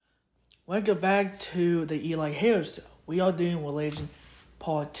Welcome back to the Eli Harris Show. We are doing religion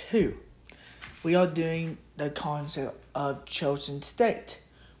part 2. We are doing the concept of chosen state.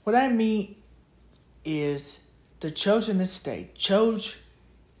 What I mean is the chosen state. Chose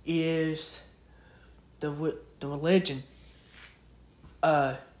is the religion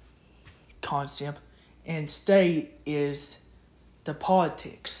concept, and state is the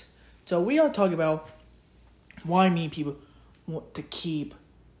politics. So we are talking about why many people want to keep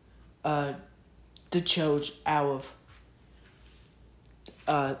the church out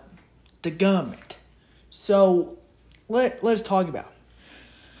of the government. So let's talk about it.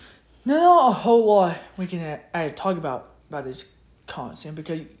 Not a whole lot we can talk about this concept,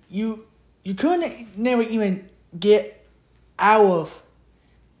 because you couldn't never even get out of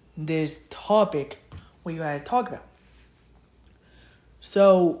this topic what you had to talk about.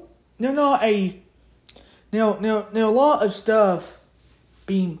 So there's a lot of stuff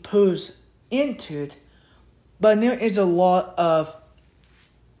being pushed into it, but there is a lot of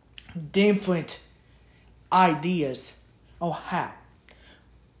different ideas on how.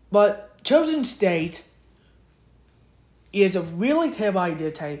 But chosen state is a really terrible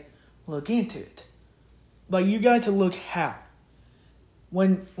idea to look into it. But you got to look how.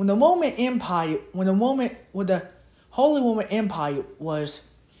 When the Roman Empire, when the Holy Roman Empire was,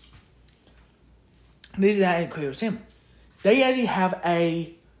 this is an incredible symbol. They actually have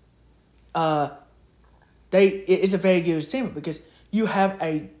it's a very good symbol, because you have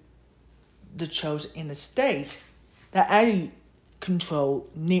the chosen in the state that actually control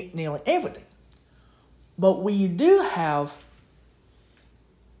nearly everything. But what you do have,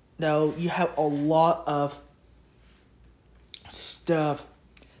 though, you have a lot of stuff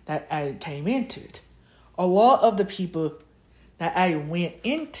that actually came into it. A lot of the people that actually went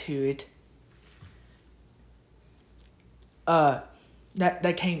into it,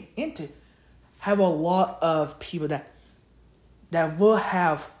 that came into it, have a lot of people that will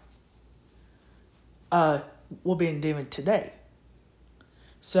have will be living today.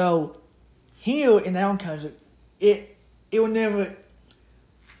 So here in our country, it will never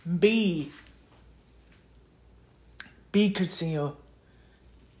be considered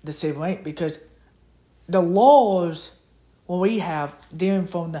the same way, because the laws what we have different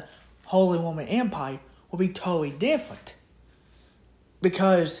from the Holy Roman Empire will be totally different,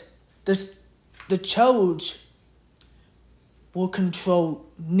 because the church will control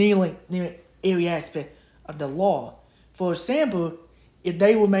nearly every aspect of the law. For example, if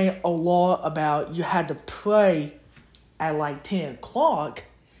they would make a law about you had to pray at like 10 o'clock,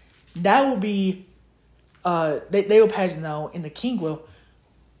 that would be, they will pass it now, and the king will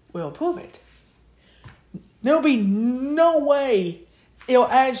approve it. There will be no way it will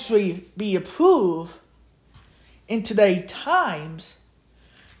actually be approved in today's times,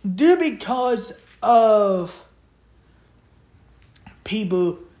 due because of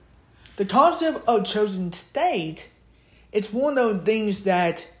people. The concept of chosen state, it's one of those things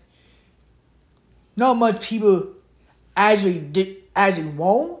that not much people actually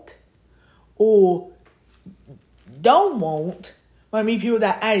want or don't want. I mean, people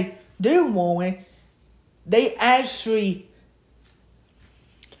that I do want it, they actually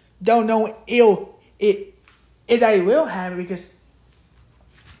don't know it actually will happen, because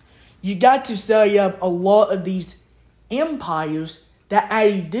you got to study up a lot of these empires that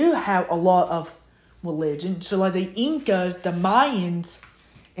actually do have a lot of religion. So like the Incas, the Mayans,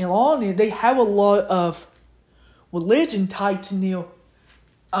 and all of them, they have a lot of religion tied to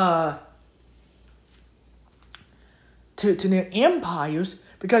their empires,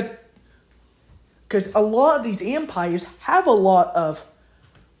 because a lot of these empires have a lot of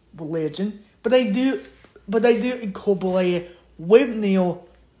religion, but they do incorporate it with their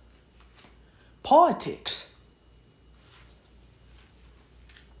politics.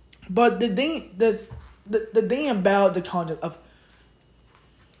 But the thing about the concept of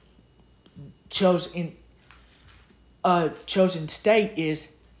chosen state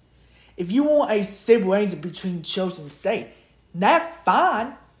is, if you want a separation between chosen state, that's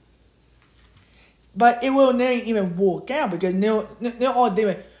fine. But it will never even work out, because there are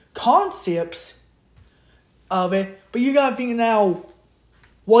different concepts of it. But you gotta figure out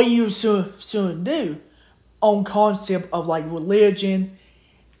what you should do on concept of like religion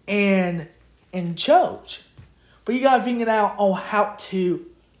and church. But you gotta figure out on how to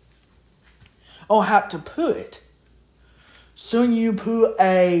put it. So you put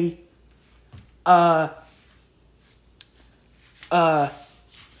a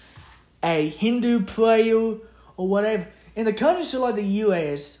Hindu prayer or whatever. In the countries like the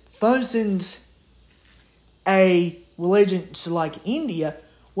US, for instance, a religion like India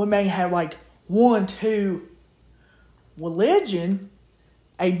we may have like 1 or 2 religion,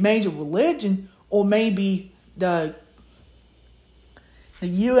 a major religion, or maybe the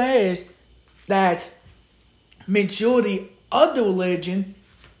U.S. that majority of the religion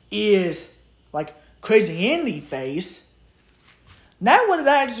is like Christianity face. That would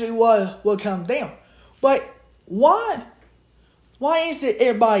actually will come down. But why is it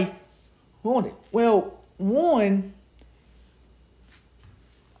everybody want it? Well, one,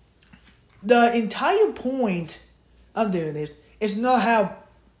 the entire point of doing this is not how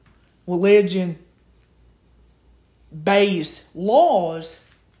religion-based laws,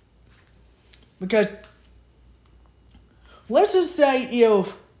 because let's just say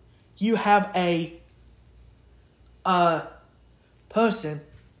if you have a person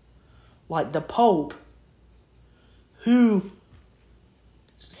like the Pope who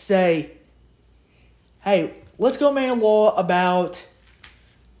say, hey, let's go make a law about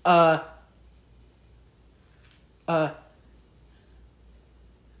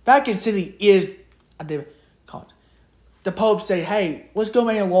Vatican City is the Pope say, hey, let's go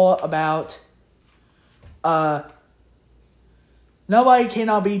make a law about nobody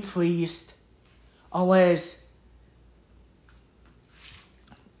cannot be priest unless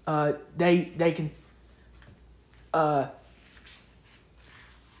they can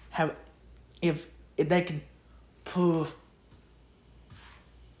have if they can prove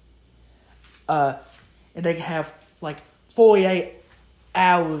if they can have like 48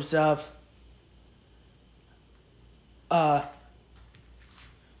 hours of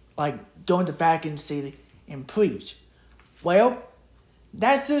like going to Vatican City and preach. Well,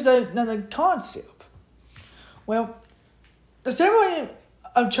 that's just another concept. Well, the separation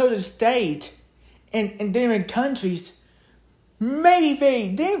of church and state in different countries may be very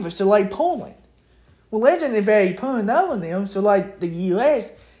different. So like Poland, religion is very important over there. So like the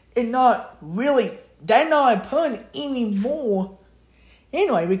U.S., it's not really, they're not important anymore.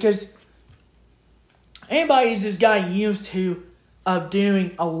 Anyway, because everybody's just gotten used to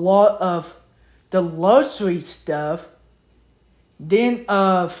doing a lot of the luxury stuff, then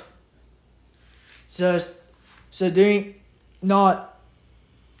of just doing not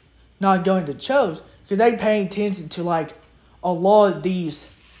going to church, because they pay attention to like a lot of these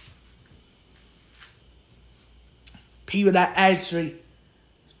people that actually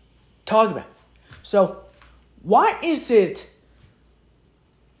talk about. So why is it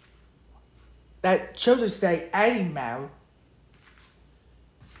that church and state adding matter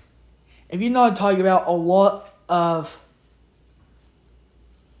if you're not talking about a lot of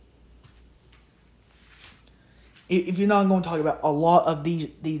if you're not going to talk about a lot of these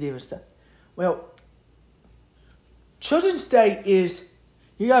different stuff? Well, church and state is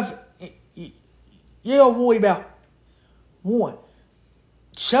you gotta worry about one,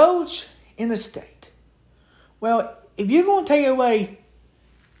 church and the state. Well, if you're going to take away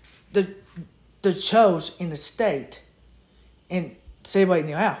the church and the state and separate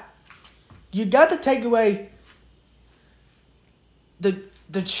them out, you got to take away the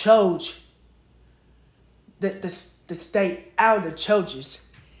church, the state out of the churches.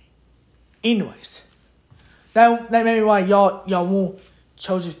 Anyways, that may be why y'all want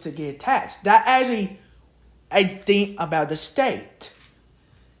churches to get taxed. That actually a thing about the state.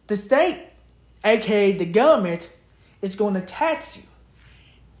 The state, aka the government, is going to tax you.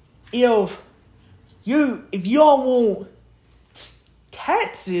 If y'all want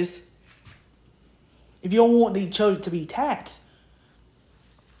taxes, if you don't want the church to be taxed,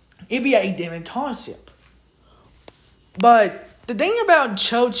 it'd be a different concept. But the thing about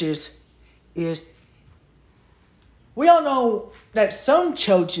churches is we all know that some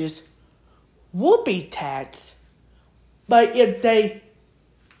churches would be taxed, but if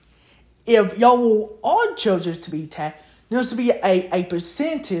y'all want all churches to be taxed, there has to be a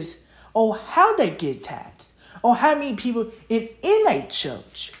percentage on how they get taxed, on how many people in a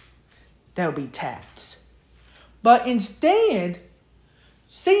church that will be taxed. But instead,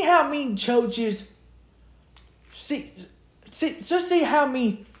 see how many churches, just see how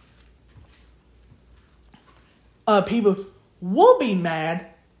many people will be mad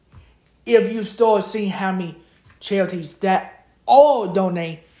if you start seeing how many charities that all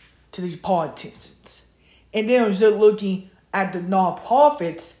donate to these politicians. And then start looking at the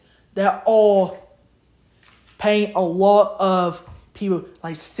nonprofits that all paying a lot of people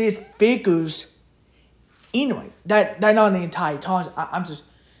like 6 figures. Anyway, that's not the entire concept. I'm just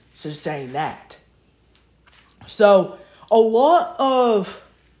saying that. So a lot of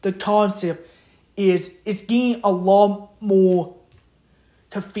the concept is it's getting a lot more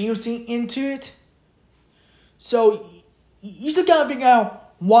confusing into it. So you still gotta figure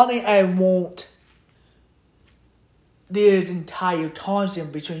out why I want this entire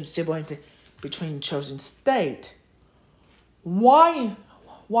concept between siblings, between chosen state. Why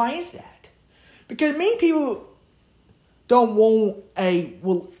is that? Because many people don't want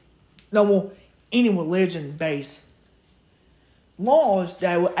any religion-based laws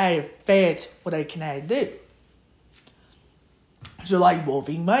that will affect what they can do. So like Roe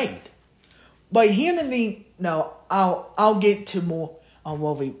v. Wade. But here the thing, no, I'll get to more on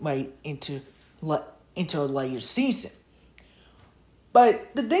Roe v. Wade into a later season.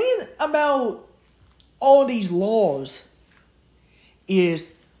 But the thing about all these laws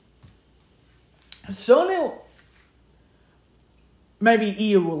is some maybe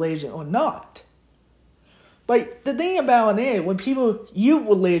either religion or not. But the thing about it is, when people use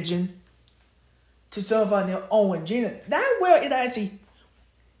religion to certify their own agenda, that's where it actually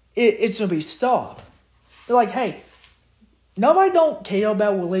it's gonna be stopped. They're like, hey, nobody don't care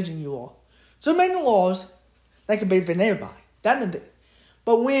about religion you are. So make the laws that can benefit everybody. That's the thing.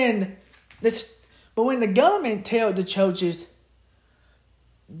 But when the government tell the churches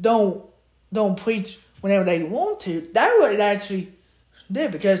don't preach whenever they want to, that's what it actually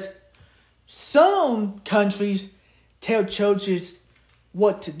did, because some countries tell churches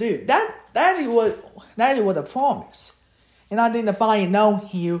what to do. That is what the problem is. And I think the final note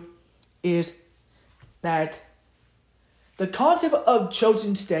here is that the concept of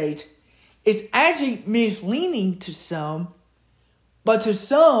chosen state is actually misleading to some, but to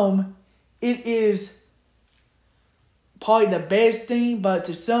some it is probably the best thing, but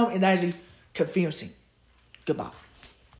to some it's actually confusing. Goodbye.